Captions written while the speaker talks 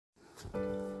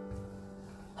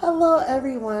Hello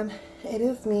everyone, it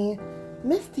is me,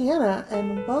 Miss Deanna,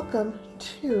 and welcome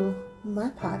to my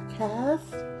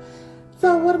podcast.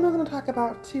 So what am I going to talk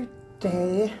about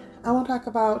today? I want to talk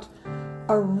about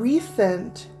a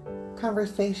recent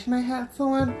conversation I had with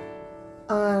someone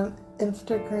on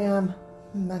Instagram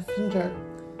Messenger.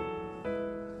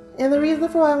 And the reason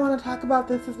for why I want to talk about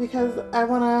this is because I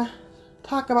want to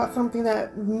talk about something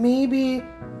that maybe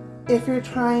if you're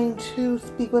trying to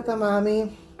speak with a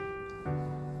mommy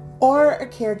or a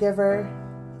caregiver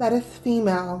that is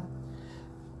female,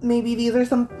 maybe these are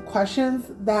some questions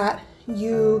that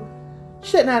you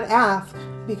should not ask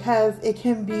because it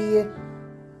can be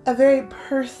a very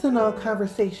personal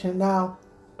conversation. Now,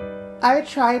 I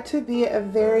try to be a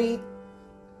very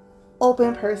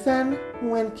open person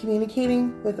when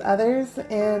communicating with others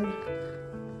and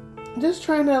just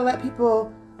trying to let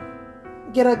people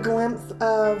get a glimpse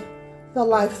of the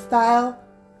lifestyle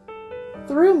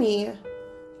through me,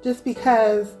 just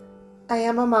because I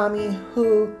am a mommy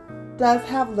who does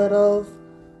have littles,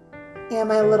 and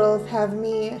my littles have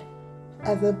me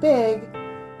as a big,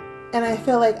 and I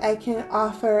feel like I can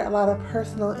offer a lot of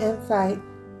personal insight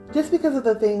just because of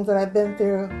the things that I've been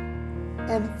through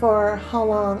and for how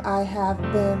long I have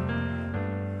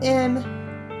been in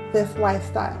this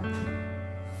lifestyle.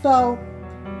 So,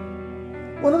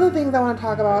 one of the things I want to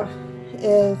talk about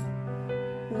is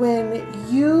when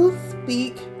you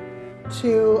speak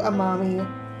to a mommy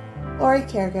or a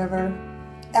caregiver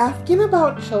asking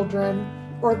about children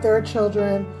or their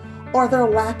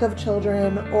lack of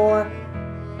children or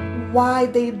why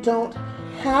they don't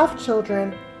have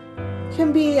children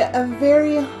can be a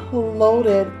very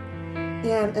loaded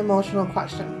and emotional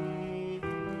question.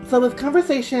 So this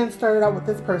conversation started out with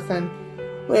this person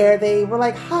where they were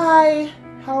like, "Hi,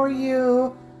 how are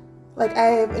you? Like,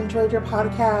 I've enjoyed your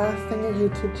podcast and your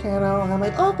YouTube channel." And I'm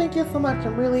like, "Oh, thank you so much.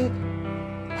 I'm really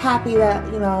happy that,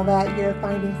 that you're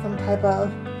finding some type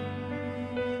of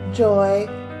joy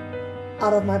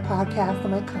out of my podcast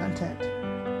and my content."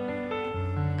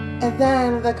 And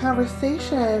then the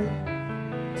conversation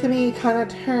to me kind of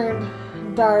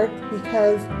turned dark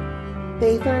because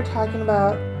they started talking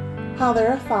about how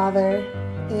they're a father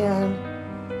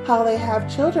and how they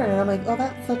have children. And I'm like, "Oh,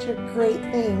 that's such a great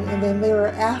thing." And then they were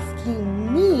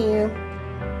asking me,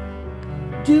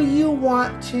 "Do you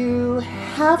want to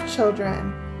have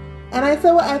children?" And I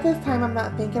said, well, at this time, I'm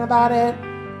not thinking about it.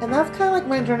 And that's kind of like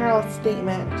my general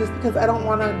statement, just because I don't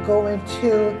want to go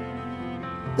into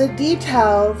the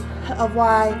details of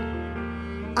why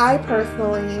I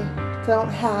personally don't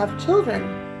have children.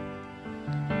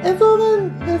 And so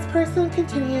then this person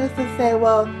continues to say,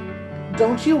 "Well,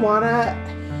 don't you want to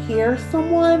hear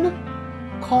someone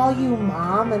call you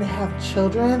mom and have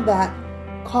children that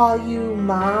call you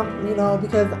mom,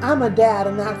 because I'm a dad,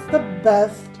 and that's the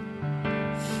best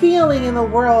feeling in the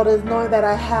world, is knowing that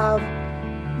I have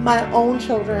my own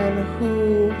children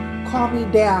who call me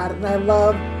dad, and I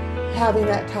love having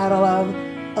that title of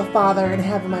a father and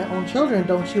having my own children.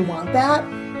 Don't you want that?"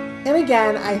 And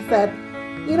again, I said,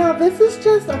 this is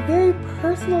just a very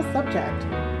personal subject.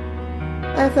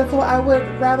 And I said, so I would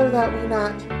rather that we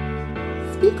not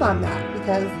speak on that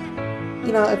because,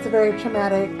 it's a very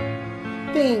traumatic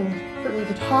thing for me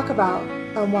to talk about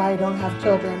on why I don't have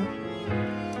children.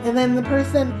 And then the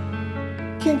person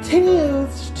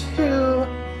continues to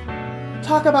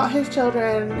talk about his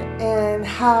children and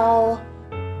how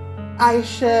I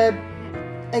should,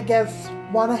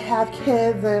 want to have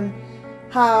kids, and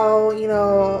how,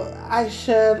 I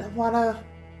should want to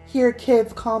hear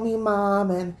kids call me mom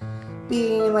and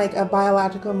being like a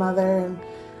biological mother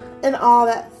and all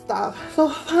that stuff. So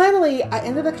finally, I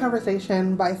ended the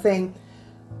conversation by saying,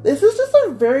 this is just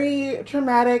a very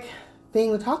traumatic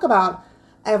thing to talk about.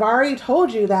 I've already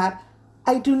told you that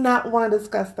I do not want to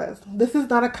discuss this. This is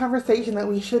not a conversation that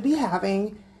we should be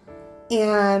having,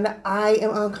 and I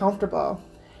am uncomfortable.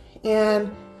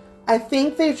 And I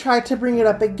think they tried to bring it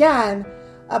up again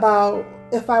about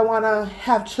if I want to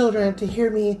have children, to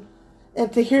hear me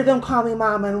and to hear them call me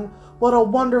mom, and what a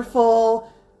wonderful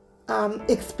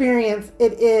experience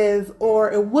it is,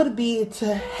 or it would be,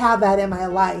 to have that in my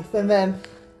life. And then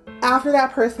after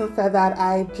that person said that,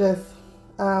 I just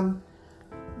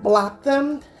blocked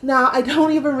them. Now, I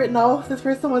don't even know if this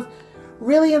person was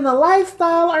really in the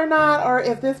lifestyle or not, or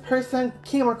if this person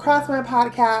came across my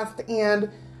podcast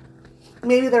and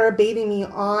maybe they were baiting me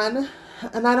on,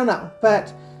 and I don't know.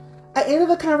 But I ended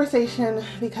the conversation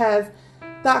because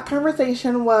that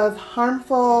conversation was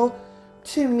harmful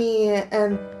to me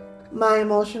and my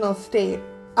emotional state.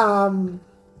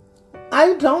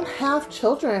 I don't have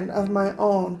children of my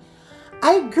own.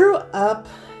 I grew up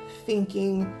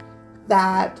thinking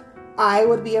that I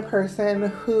would be a person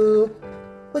who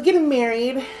would get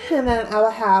married and then I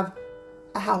would have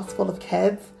a house full of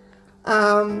kids.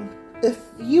 If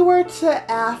you were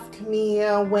to ask me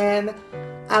when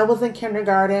I was in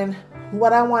kindergarten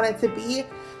what I wanted to be,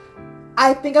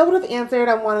 I think I would have answered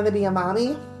I wanted to be a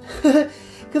mommy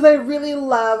because I really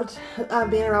loved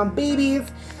being around babies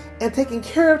and taking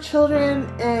care of children,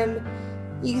 and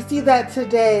you see that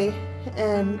today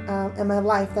in my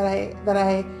life that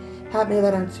I have made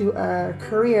that into a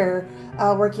career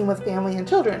working with family and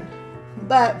children.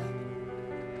 But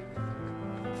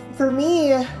for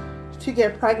me to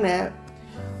get pregnant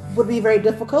would be very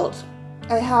difficult.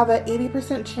 I have an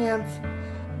 80% chance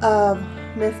of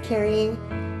miscarrying,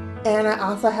 and I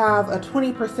also have a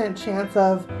 20% chance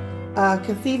of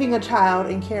conceiving a child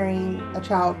and carrying a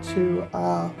child to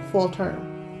full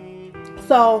term.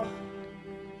 So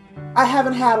I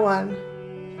haven't had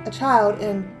a child,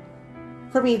 and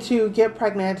for me to get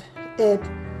pregnant, it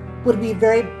would be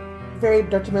very, very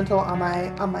detrimental on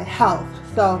my health.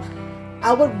 So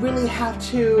I would really have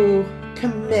to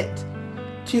commit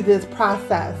to this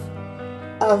process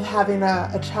of having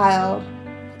a child.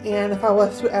 And if I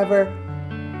was to ever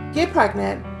get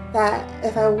pregnant, that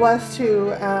if I was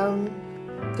to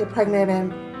get pregnant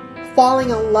and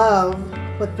falling in love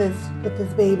with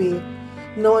this baby,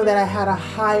 knowing that I had a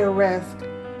higher risk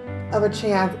of a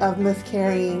chance of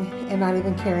miscarrying and not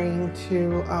even carrying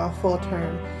to full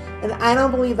term. And I don't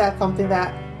believe that's something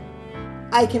that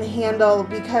I can handle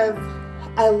because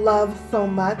I love so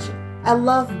much. I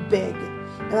love big.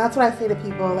 And that's what I say to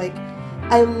people. Like,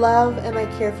 I love and I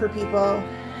care for people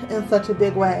in such a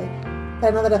big way that I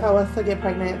know that if I was to get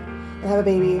pregnant and have a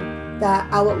baby,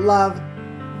 that I would love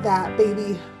that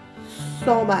baby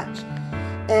so much.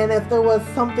 And if there was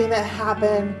something that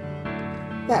happened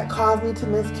that caused me to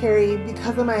miscarry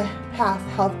because of my past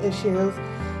health issues,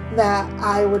 that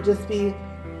I would just be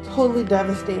totally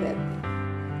devastated.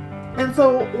 And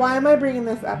so why am I bringing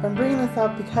this up? I'm bringing this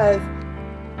up because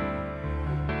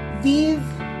these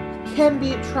can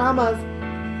be traumas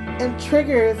and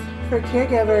triggers for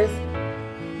caregivers,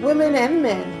 women and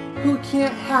men, who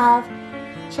can't have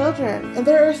children. And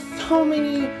there are so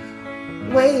many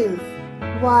ways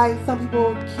why some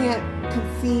people can't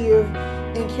conceive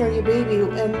and carry a baby,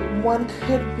 and one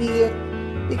could be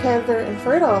because they're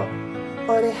infertile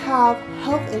or they have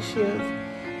health issues.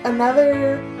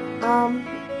 Another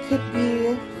could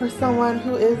be for someone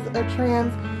who is a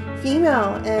trans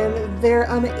female and they're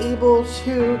unable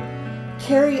to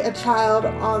carry a child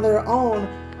on their own.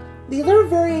 These are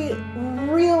very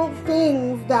real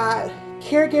things that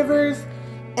caregivers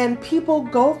and people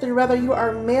go through, whether you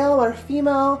are male or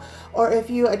female, or if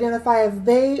you identify as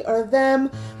they or them.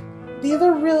 These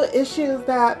are real issues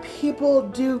that people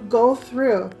do go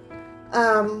through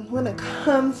when it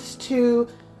comes to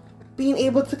being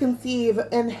able to conceive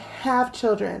and have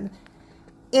children.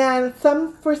 And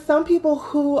for some people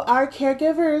who are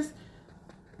caregivers,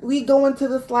 we go into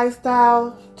this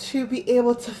lifestyle to be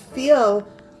able to feel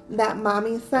that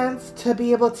mommy sense, to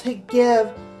be able to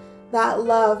give that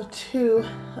love to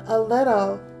a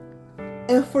little.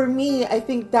 And for me, I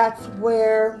think that's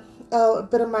where a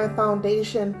bit of my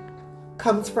foundation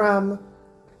comes from,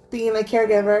 being a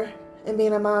caregiver and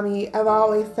being a mommy. I've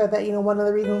always said that, one of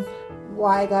the reasons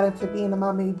why I got into being a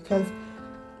mommy, because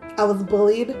I was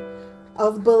bullied,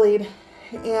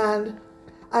 and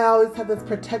I always had this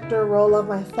protector role of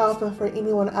myself and for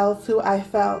anyone else who I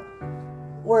felt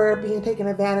were being taken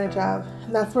advantage of.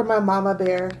 And that's where my mama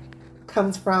bear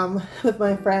comes from with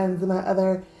my friends and my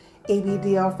other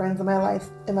ABDL friends in my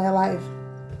life.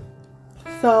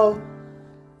 So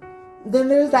then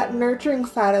there's that nurturing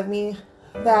side of me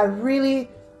that really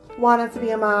wanted to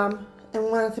be a mom and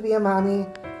wanted to be a mommy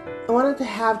and wanted to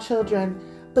have children,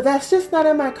 but that's just not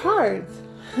in my cards.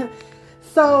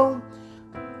 So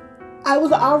I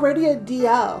was already a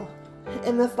DL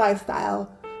in this lifestyle.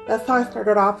 That's how I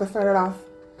started off. I started off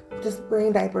just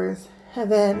wearing diapers, and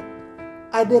then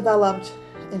I developed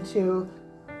into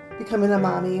becoming a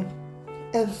mommy.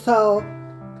 And so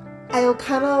I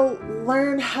kind of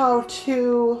learned how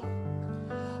to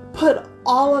put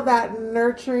all of that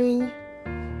nurturing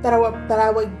that I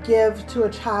would give to a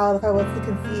child if I was to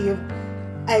conceive,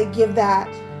 I give that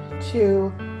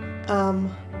to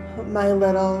my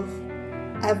littles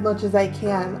as much as I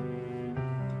can.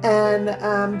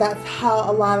 And that's how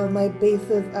a lot of my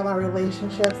basis of my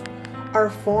relationships are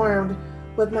formed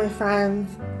with my friends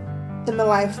in the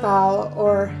lifestyle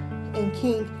or in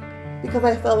kink, because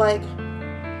I feel like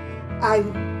I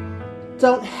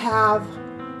don't have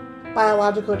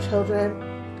biological children.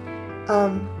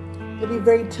 It'd be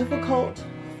very difficult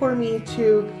for me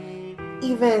to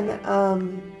even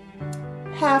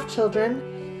have children,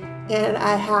 and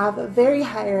I have a very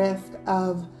high risk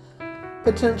of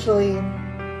potentially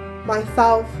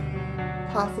myself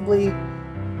possibly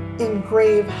in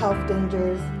grave health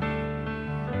dangers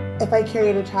if I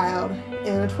carried a child,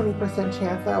 and a 20%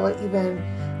 chance that I would even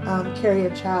carry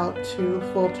a child to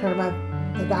full term.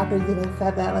 The doctors even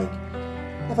said that, like,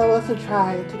 if I was to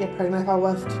try to get pregnant,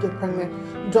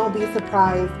 don't be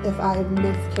surprised if I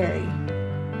miscarry.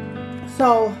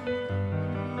 So,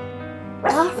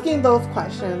 asking those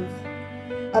questions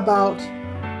about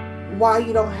why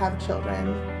you don't have children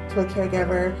to a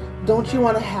caregiver, don't you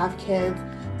want to have kids?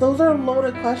 Those are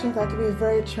loaded questions that can be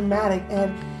very traumatic,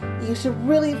 and you should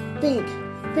really think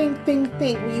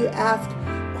when you ask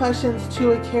questions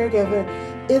to a caregiver.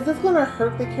 Is this going to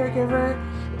hurt the caregiver?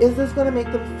 Is this going to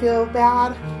make them feel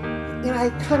bad? And I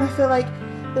kind of feel like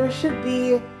there should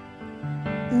be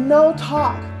no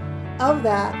talk of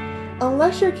that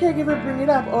unless your caregiver bring it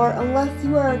up, or unless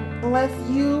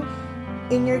you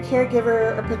and your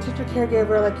caregiver or potential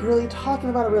caregiver, like, you're really talking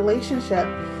about a relationship,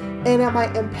 and it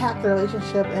might impact the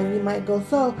relationship, and you might go,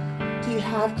 so, do you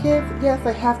have kids? Yes,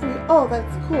 I have 3. Oh,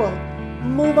 that's cool.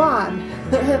 Move on.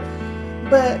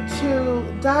 But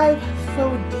to dive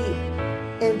so deep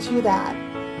into that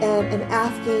and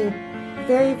asking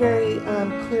very, very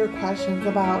clear questions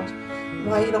about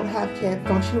why you don't have kids.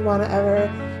 Don't you want to ever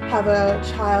have a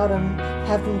child and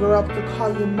have them grow up to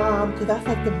call you mom? Because that's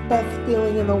like the best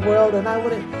feeling in the world, and I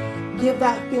wouldn't give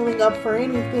that feeling up for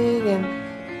anything. And,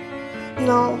 you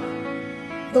know,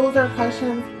 those are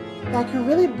questions that can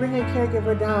really bring a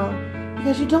caregiver down,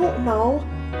 because you don't know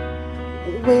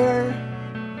where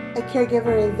a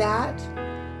caregiver is at,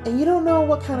 and you don't know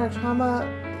what kind of trauma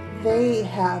they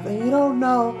have, and you don't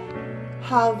know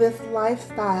how this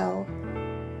lifestyle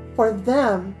for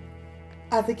them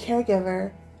as a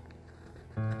caregiver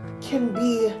can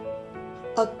be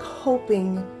a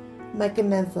coping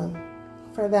mechanism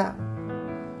for them.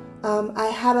 I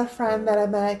had a friend that I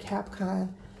met at CapCon,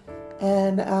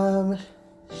 and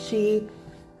she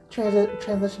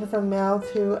transitioned from male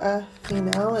to a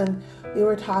female, and we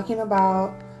were talking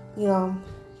about,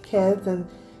 kids, and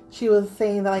she was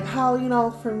saying that, like, how,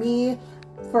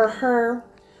 for her,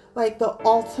 like, the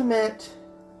ultimate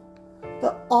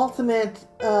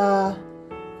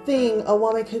thing a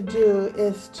woman could do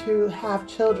is to have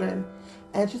children.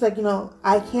 And she's like,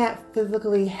 I can't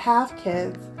physically have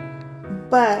kids,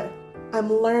 but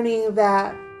I'm learning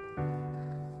that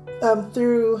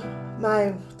through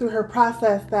her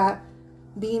process, that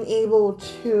being able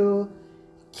to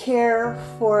care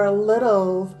for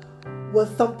littles was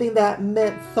something that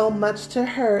meant so much to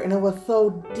her, and it was so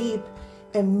deep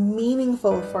and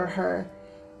meaningful for her.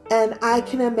 And I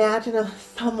can imagine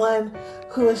if someone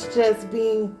who is just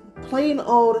being plain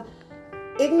old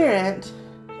ignorant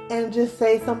and just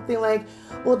say something like,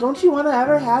 well, don't you want to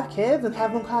ever have kids and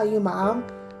have them call you mom?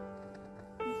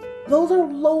 Those are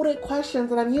loaded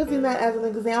questions, and I'm using that as an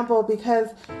example because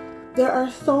there are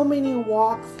so many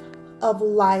walks of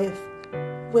life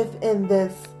within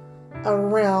this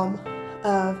realm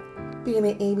of being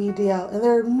an ABDL. And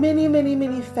there are many, many,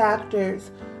 many factors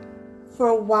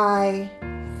for why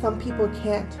some people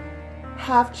can't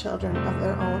have children of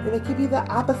their own. And it could be the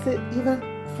opposite even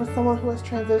for someone who has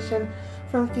transitioned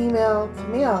from female to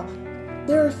male.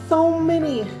 There are so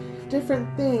many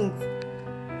different things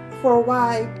for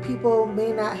why people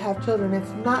may not have children.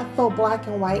 It's not so black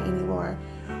and white anymore,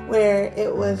 where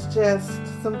it was just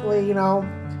simply,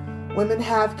 women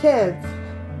have kids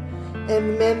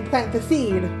and men plant the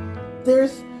seed.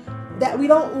 There's that we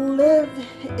don't live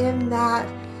in that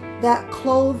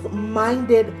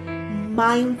closed-minded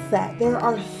mindset. There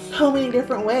are so many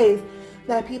different ways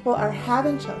that people are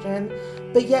having children,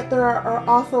 but yet there are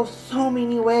also so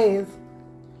many ways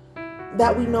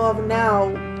that we know of now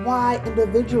why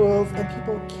individuals and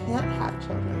people can't have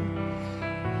children.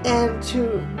 And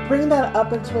to bring that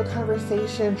up into a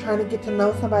conversation, trying to get to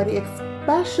know somebody,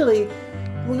 especially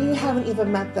when you haven't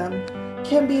even met them,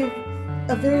 can be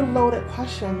a very loaded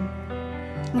question.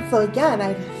 And so again,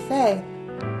 I just say,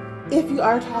 if you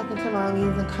are talking to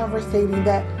mommies and conversating,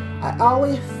 that I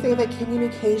always say that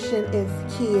communication is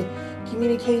key.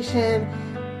 Communication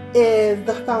is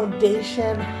the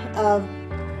foundation of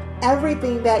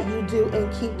everything that you do in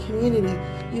Kink Community.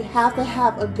 You have to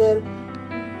have a good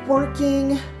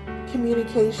working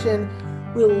communication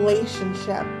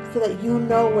relationship so that you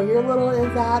know where your little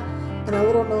is at and a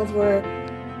little knows where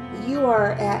you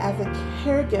are at as a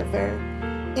caregiver.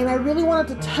 And I really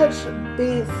wanted to touch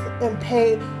base and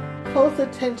pay close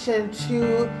attention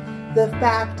to the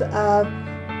fact of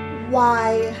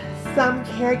why some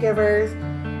caregivers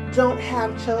don't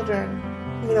have children.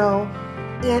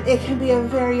 And it can be a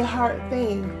very hard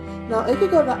thing. Now, it could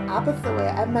go the opposite way.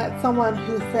 I met someone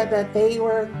who said that they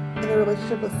were in a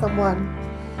relationship with someone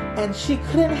and she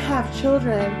couldn't have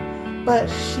children, but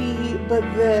she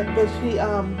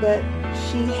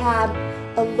had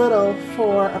a little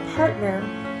for a partner.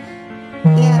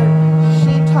 And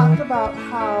he talked about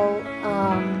how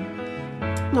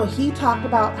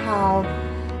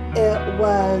it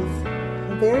was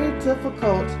very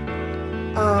difficult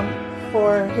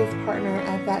for his partner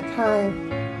at that time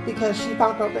because she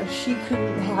found out that she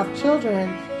couldn't have children,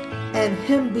 and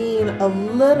him being a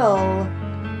little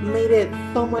made it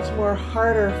so much more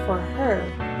harder for her.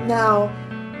 Now,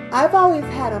 I've always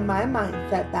had in my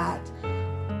mindset that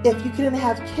if you couldn't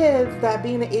have kids, that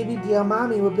being an ABDL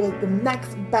mommy would be like the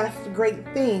next best great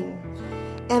thing.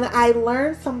 And I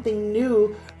learned something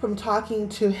new from talking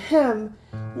to him,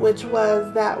 which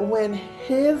was that when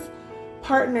his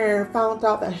partner found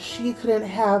out that she couldn't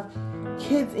have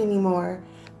kids anymore,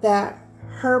 that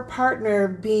her partner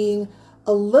being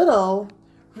a little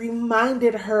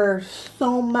reminded her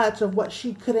so much of what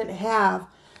she couldn't have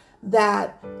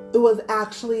that it was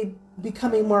actually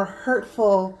becoming more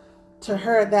hurtful to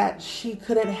her that she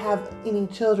couldn't have any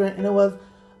children, and it was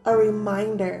a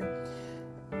reminder.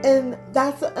 And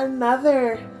that's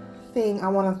another thing I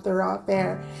want to throw out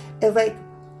there is like,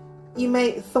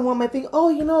 someone might think, oh,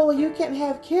 you can't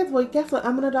have kids. Well, guess what?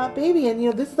 I'm an adult baby, and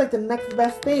this is like the next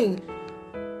best thing.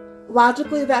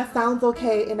 Logically, that sounds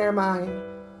okay in their mind.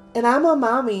 And I'm a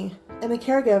mommy and a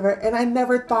caregiver, and I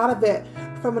never thought of it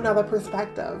from another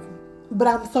perspective. But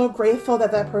I'm so grateful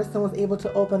that that person was able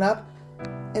to open up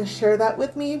and share that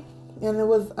with me. And it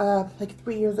was like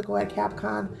 3 years ago at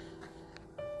CapCon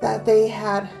that he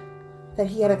had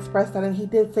expressed that, and he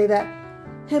did say that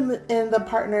him and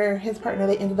his partner,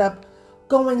 they ended up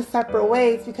going separate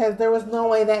ways because there was no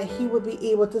way that he would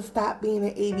be able to stop being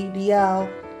an ABDL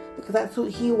because that's who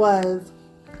he was.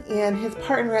 And his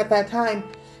partner at that time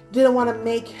didn't want to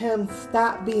make him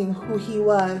stop being who he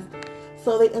was.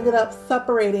 So they ended up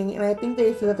separating, and I think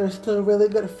they said that they're still really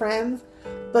good friends,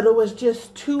 but it was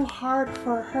just too hard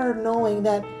for her knowing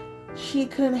that she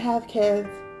couldn't have kids.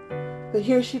 But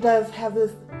here she does have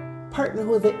this partner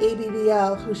who is an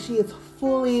ABDL, who she is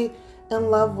fully in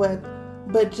love with,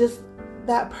 but just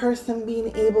that person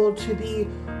being able to be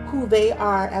who they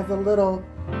are as a little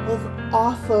was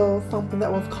also something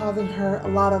that was causing her a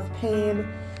lot of pain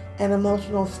and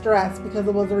emotional stress because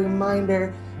it was a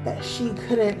reminder that she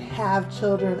couldn't have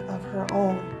children of her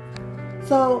own.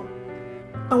 So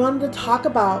I wanted to talk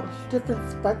about different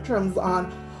spectrums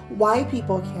on why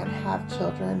people can't have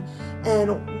children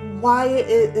and why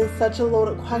it is such a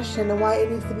loaded question and why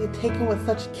it needs to be taken with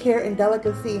such care and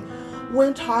delicacy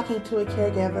when talking to a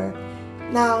caregiver.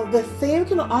 Now, the same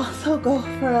can also go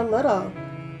for a little.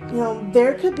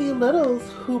 There could be littles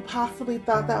who possibly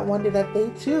thought that one day that they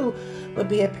too would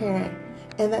be a parent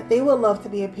and that they would love to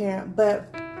be a parent,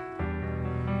 but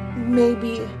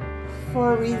maybe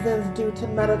for reasons due to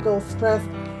medical stress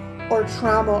or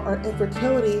trauma or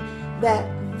infertility that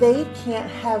they can't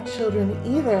have children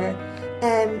either.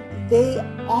 And they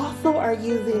also are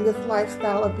using this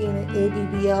lifestyle of being an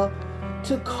ABDL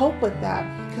to cope with that,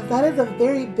 because that is a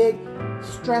very big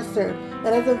stressor.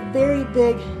 That is a very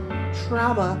big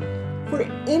trauma for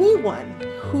anyone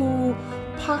who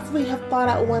possibly have thought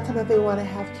at one time that they want to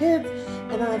have kids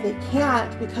and now that they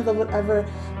can't because of whatever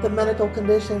the medical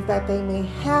conditions that they may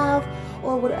have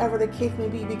or whatever the case may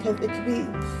be, because it could be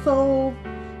so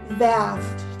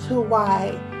vast to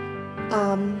why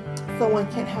someone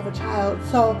can't have a child.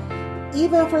 So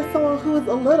even for someone who is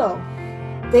a little,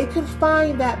 they could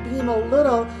find that being a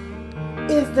little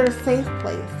is their safe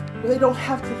place. They don't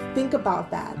have to think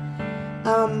about that.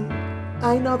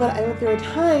 I know that I went through a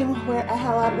time where I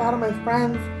had a lot of my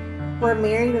friends were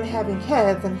married and having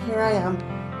kids, and here I am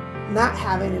not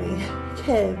having any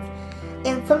kids.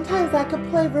 And sometimes that could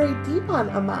play very deep on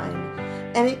a mind,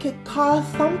 and it could cause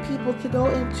some people to go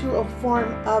into a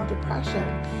form of depression.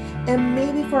 And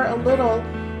maybe for a little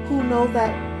who knows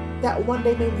that one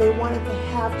day maybe they wanted to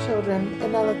have children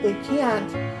and now that they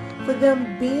can't, for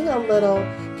them being a little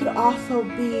could also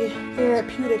be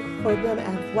therapeutic for them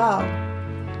as well.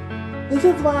 This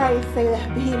is why I say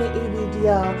that being an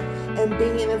ABDL and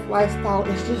being in this lifestyle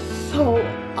is just so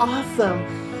awesome,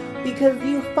 because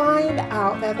you find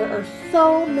out that there are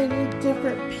so many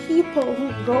different people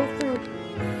who go through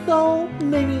so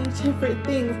many different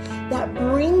things that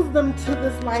brings them to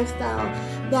this lifestyle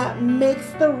that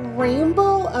makes the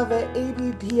rainbow of an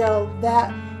ABDL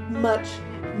that much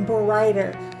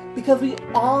brighter, because we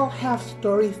all have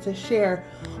stories to share.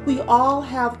 We all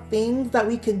have things that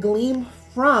we can glean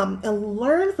from and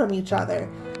learn from each other.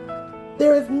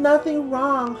 There is nothing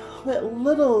wrong with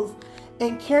littles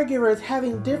and caregivers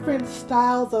having different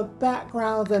styles of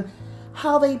backgrounds and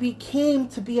how they became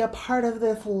to be a part of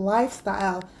this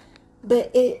lifestyle.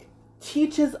 But it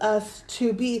teaches us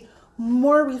to be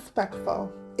more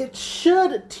respectful. It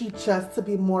should teach us to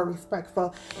be more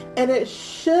respectful. And it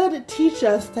should teach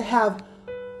us to have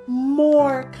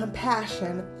more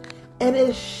compassion. And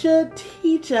it should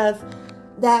teach us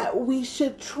that we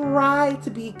should try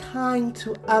to be kind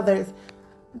to others.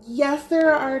 Yes,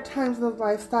 there are times in this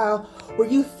lifestyle where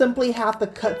you simply have to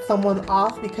cut someone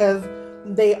off because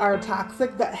they are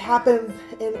toxic. That happens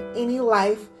in any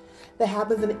life, that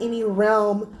happens in any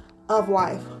realm of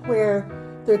life, where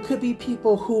there could be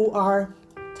people who are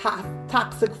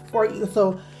toxic for you.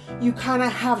 So you kind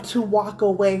of have to walk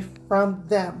away from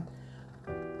them.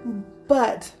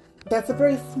 But that's a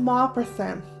very small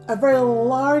percent. A very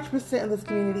large percent of this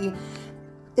community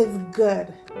is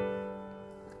good.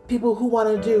 People who want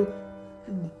to do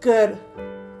good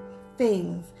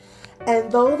things.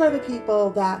 And those are the people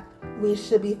that we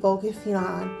should be focusing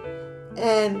on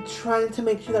and trying to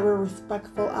make sure that we're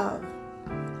respectful of.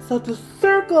 So to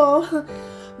circle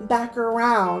back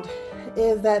around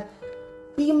is that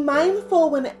be mindful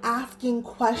when asking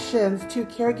questions to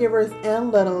caregivers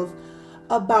and littles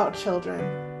about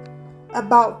children,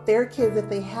 about their kids if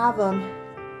they have them,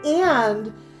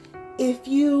 and if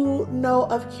you know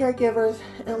of caregivers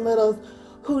and littles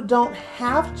who don't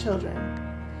have children.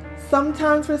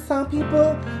 Sometimes for some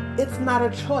people, it's not a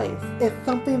choice. It's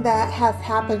something that has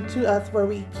happened to us where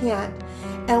we can't.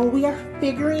 And we are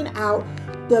figuring out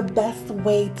the best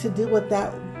way to deal with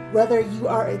that, whether you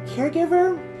are a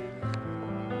caregiver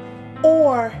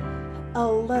or a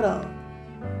little.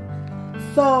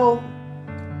 So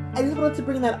I just wanted to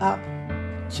bring that up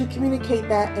to communicate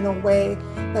that in a way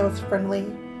that was friendly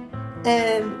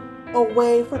and a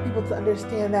way for people to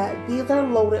understand that these are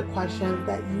loaded questions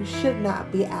that you should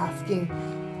not be asking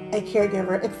a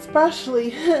caregiver,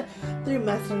 especially through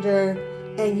Messenger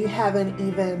and you haven't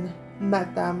even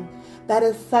met them. That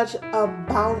is such a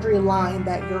boundary line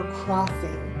that you're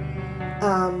crossing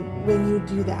when you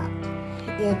do that.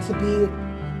 And to be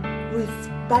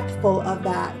respectful of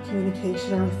that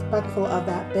communication and respectful of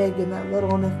that big and that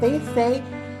little. And if they say,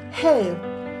 hey,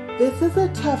 this is a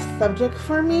tough subject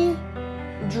for me,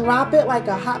 drop it like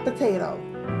a hot potato.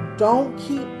 Don't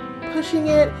keep pushing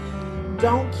it.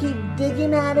 Don't keep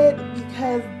digging at it,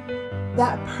 because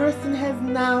that person has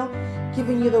now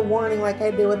given you the warning, like I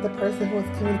did with the person who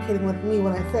was communicating with me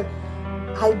when I said,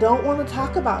 I don't want to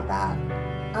talk about that.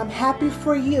 I'm happy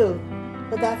for you,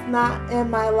 but that's not in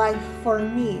my life for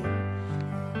me.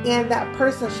 And that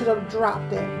person should have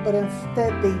dropped it, but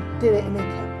instead they did it, and they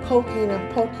kept poking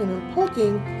and poking and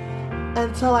poking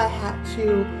until I had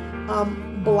to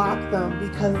block them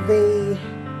because they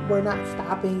were not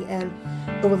stopping, and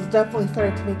it was definitely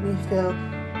starting to make me feel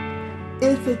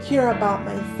insecure about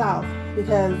myself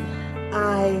because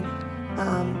I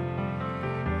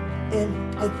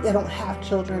don't have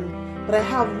children, but I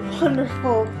have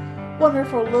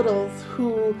wonderful littles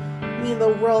who mean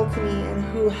the world to me and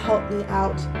who help me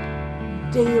out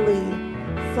daily.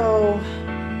 So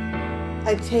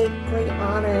I take great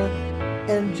honor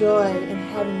and joy in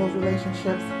having those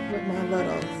relationships with my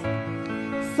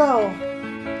littles. So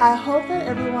I hope that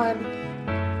everyone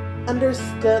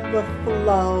understood the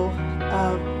flow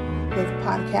of this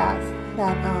podcast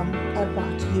that I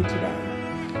brought to you today.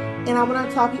 And I want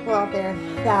to tell people out there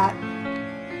that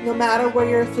no matter where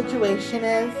your situation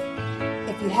is,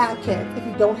 if you have kids, if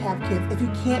you don't have kids, if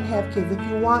you can't have kids, if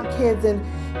you want kids and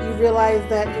you realize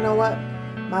that, you know what,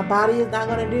 my body is not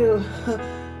going to do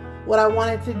what I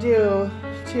want it to do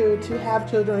to have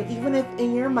children, even if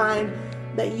in your mind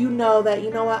that you know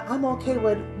what, I'm okay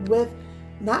with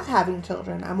not having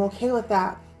children. I'm okay with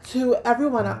that. To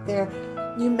everyone out there,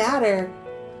 you matter.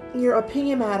 Your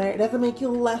opinion matters. It doesn't make you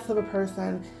less of a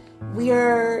person. We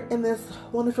are in this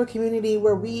wonderful community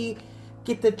where we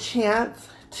get the chance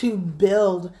to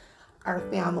build our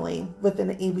family within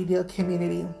the ABDL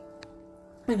community.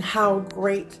 And how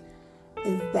great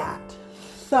is that?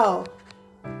 So,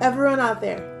 everyone out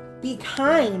there, be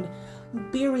kind,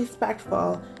 be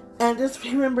respectful, and just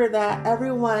remember that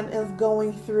everyone is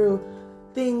going through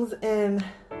things in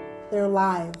their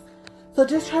lives. So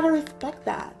just try to respect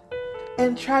that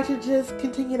and try to just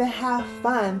continue to have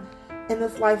fun in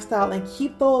this lifestyle and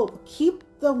keep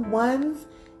the ones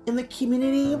in the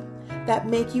community that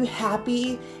make you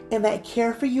happy and that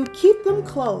care for you, keep them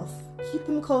close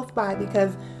by,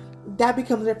 because that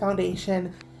becomes your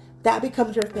foundation, that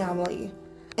becomes your family,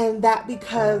 and that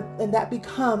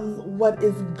becomes what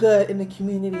is good in the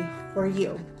community for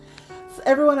you. So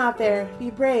everyone out there, be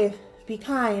brave, be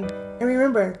kind, and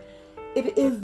remember, it is